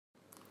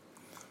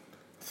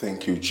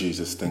Thank you,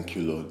 Jesus. Thank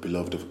you, Lord.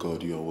 Beloved of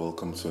God, you are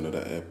welcome to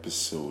another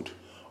episode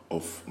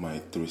of my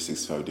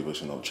 365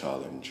 Devotional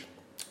Challenge.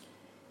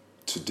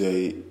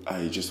 Today,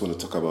 I just want to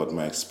talk about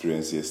my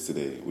experience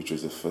yesterday, which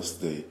was the first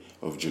day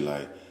of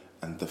July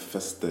and the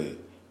first day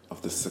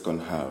of the second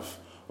half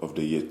of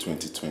the year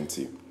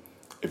 2020.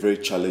 A very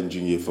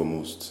challenging year for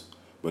most,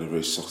 but a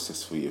very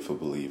successful year for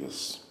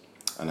believers.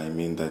 And I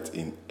mean that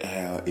in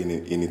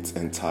its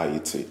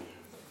entirety.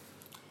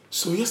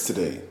 So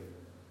yesterday,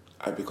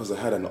 because I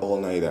had an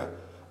all-nighter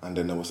and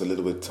then I was a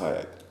little bit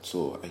tired,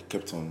 so I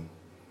kept on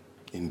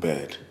in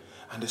bed.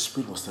 And the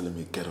Spirit was telling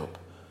me, get up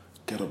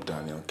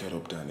Daniel, get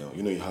up Daniel.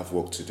 You know you have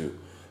work to do.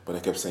 But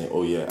I kept saying,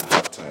 oh yeah, I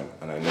have time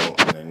and I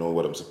know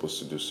what I'm supposed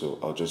to do, so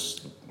I'll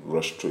just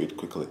rush through it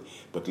quickly.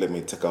 But let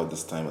me take out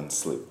this time and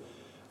sleep.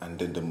 And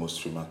then the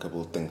most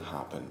remarkable thing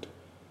happened.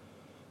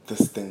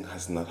 This thing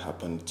has not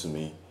happened to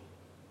me,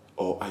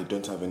 or I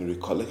don't have any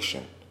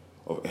recollection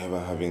of ever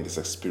having this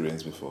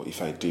experience before.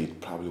 If I did,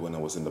 probably when I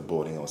was in the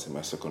boarding, I was in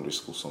my secondary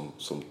school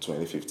some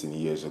 20, 15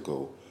 years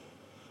ago.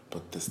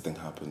 But this thing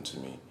happened to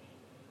me.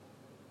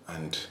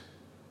 And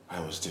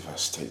I was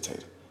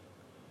devastated.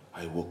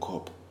 I woke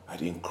up, I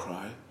didn't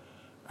cry.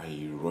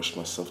 I rushed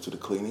myself to the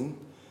cleaning.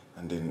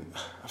 And then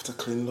after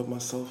cleaning up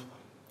myself,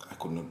 I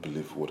could not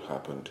believe what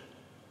happened.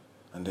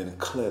 And then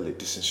clearly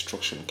this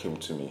instruction came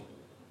to me.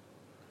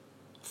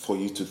 For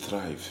you to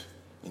thrive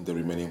in the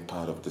remaining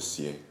part of this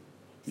year,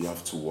 you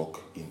have to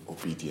walk in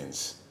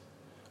obedience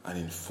and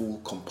in full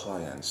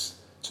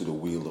compliance to the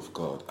will of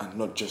God. And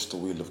not just the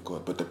will of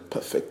God, but the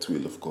perfect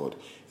will of God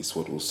is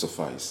what will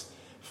suffice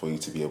for you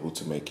to be able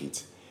to make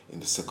it in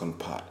the second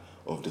part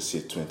of this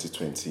year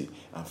 2020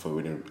 and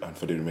for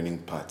the remaining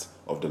part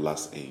of the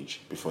last age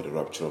before the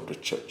rapture of the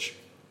church.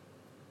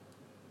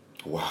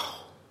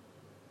 Wow.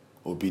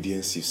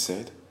 Obedience, you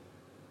said?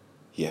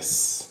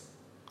 Yes,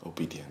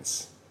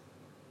 obedience.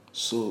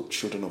 So,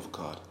 children of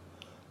God,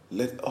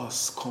 let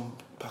us come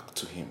back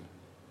to Him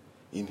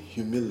in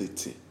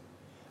humility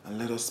and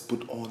let us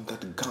put on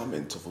that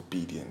garment of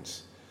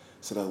obedience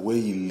so that where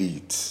He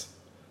leads,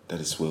 that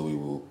is where we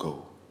will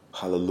go.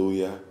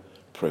 Hallelujah.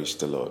 Praise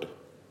the Lord.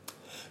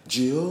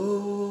 Jehovah,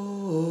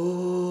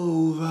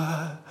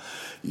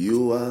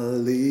 you are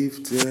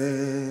lifted.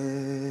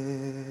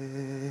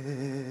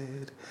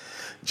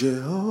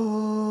 Jehovah,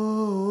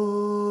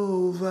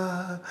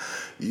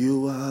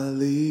 you are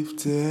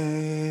lifted.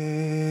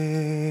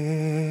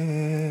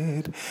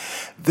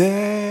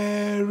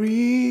 There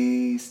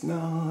is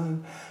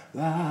none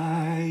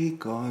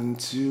like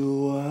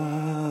unto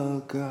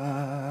our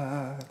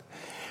God.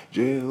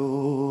 Jehovah,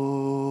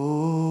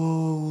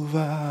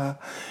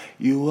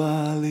 you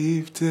are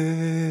lifted.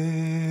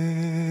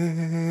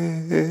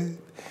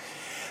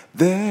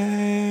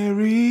 There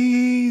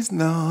is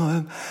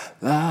none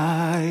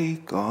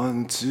like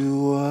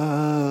unto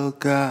our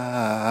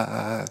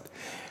God.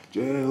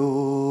 Jehovah,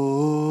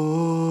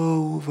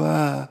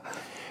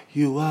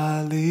 you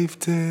are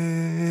lifted.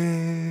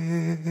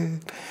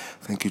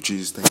 Thank you,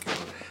 Jesus. Thank you,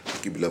 Lord.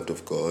 Thank you, beloved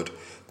of God.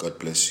 God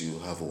bless you.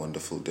 Have a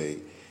wonderful day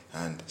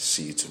and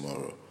see you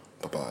tomorrow.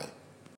 Bye-bye.